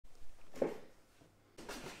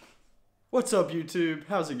What's up, YouTube?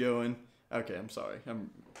 How's it going? Okay, I'm sorry.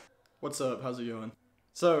 What's up? How's it going?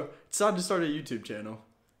 So, decided to start a YouTube channel.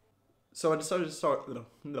 So I decided to start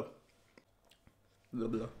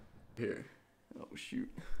here. Oh shoot.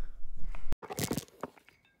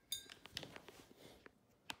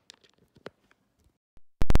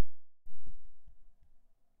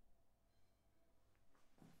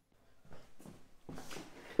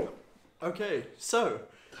 Okay, so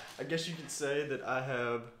I guess you could say that I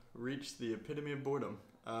have reached the epitome of boredom.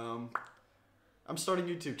 I'm starting a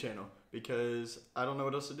YouTube channel because I don't know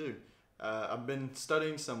what else to do. I've been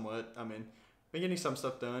studying somewhat. Been getting some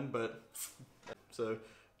stuff done, but so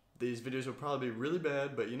these videos will probably be really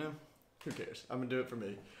bad, but you know, who cares? I'm gonna do it for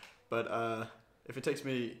me. But if it takes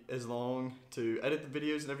me as long to edit the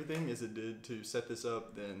videos and everything as it did to set this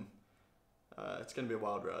up, then it's gonna be a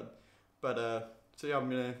wild ride. But so yeah, I'm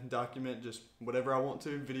gonna document just whatever I want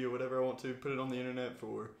to, video whatever I want to, put it on the internet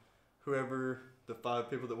for whoever the 5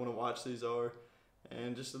 people that want to watch these are,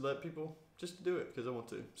 and just to let people just do it because I want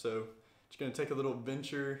to. So it's gonna take a little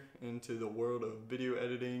venture into the world of video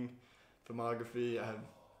editing, filmography. I have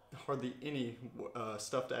hardly any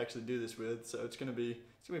stuff to actually do this with, so it's gonna be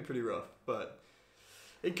pretty rough, but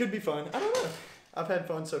it could be fun. I don't know. I've had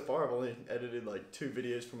fun so far. I've only edited like 2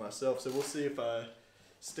 videos for myself, so we'll see if I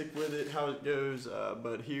stick with it, how it goes,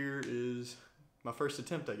 but here is my first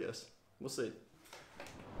attempt, I guess. We'll see.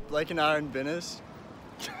 Blake and I are in Venice.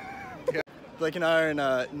 Blake and I are in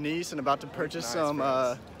Nice and about to purchase some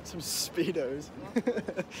Speedos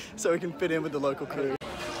so we can fit in with the local crew.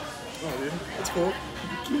 Oh, dude, it's cool.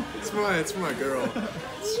 It's for my girl.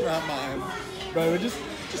 It's not mine. Bro, we're just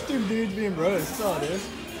 2 dudes being bros, that's all it is.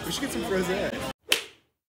 We should get some frosé.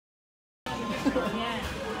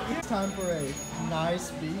 It's time for a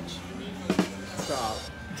nice beach. Stop.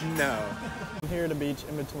 No. I'm here at a beach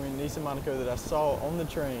in between Nice and Monaco that I saw on the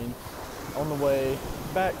train on the way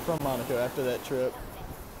back from Monaco after that trip.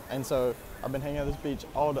 And so I've been hanging out at this beach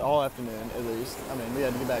all afternoon at least. We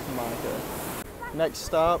had to get back from Monaco. Next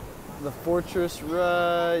stop, the fortress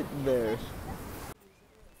right there.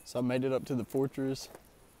 So I made it up to the fortress.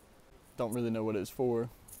 Don't really know what it was for.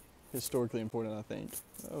 Historically important, I think.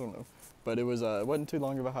 I don't know. But it wasn't too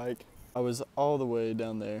long of a hike. I was all the way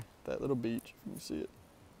down there, that little beach. You can see it.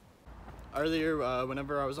 Earlier,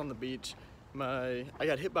 whenever I was on the beach, I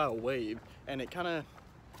got hit by a wave, and I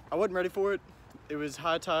wasn't ready for it. It was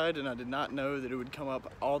high tide, and I did not know that it would come up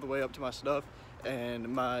all the way up to my stuff, and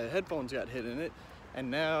my headphones got hit in it. And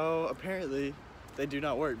now, apparently, they do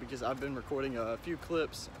not work because I've been recording a few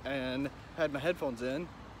clips and had my headphones in.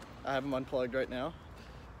 I have them unplugged right now.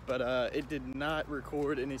 But it did not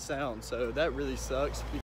record any sound, so that really sucks.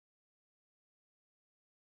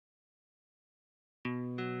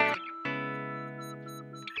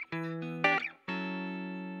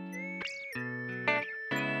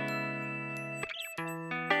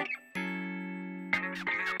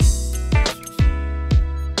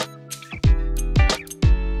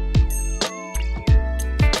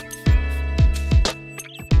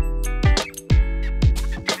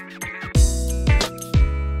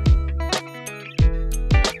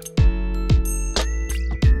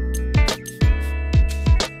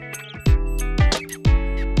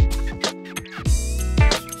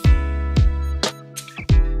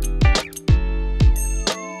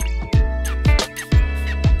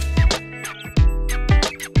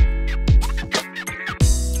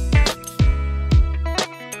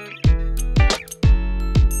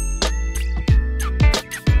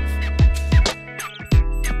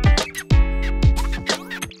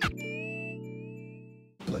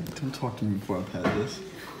 Don't talk to me before I've had this.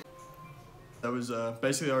 That was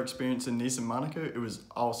basically our experience in Nice and Monaco. It was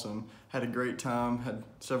awesome. Had a great time, had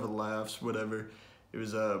several laughs, whatever. It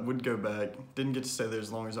was, would go back. Didn't get to stay there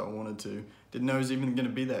as long as I wanted to. Didn't know it was even gonna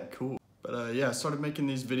be that cool. But yeah, I started making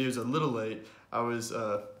these videos a little late.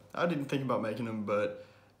 I didn't think about making them, but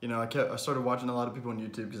you know, I started watching a lot of people on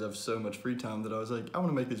YouTube because I have so much free time that I was like, I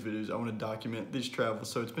wanna make these videos, I wanna document these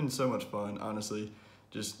travels. So it's been so much fun, honestly.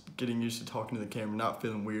 Just getting used to talking to the camera, not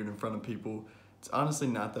feeling weird in front of people. It's honestly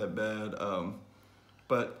not that bad,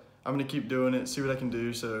 but I'm gonna keep doing it, see what I can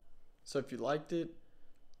do. So if you liked it,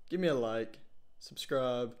 give me a like,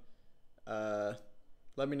 subscribe,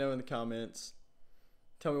 let me know in the comments.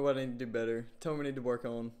 Tell me what I need to do better. Tell me what I need to work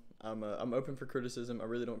on. I'm open for criticism. I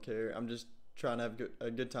really don't care. I'm just trying to have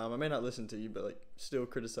a good time. I may not listen to you, but like still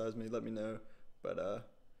criticize me. Let me know. But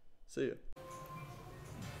see ya.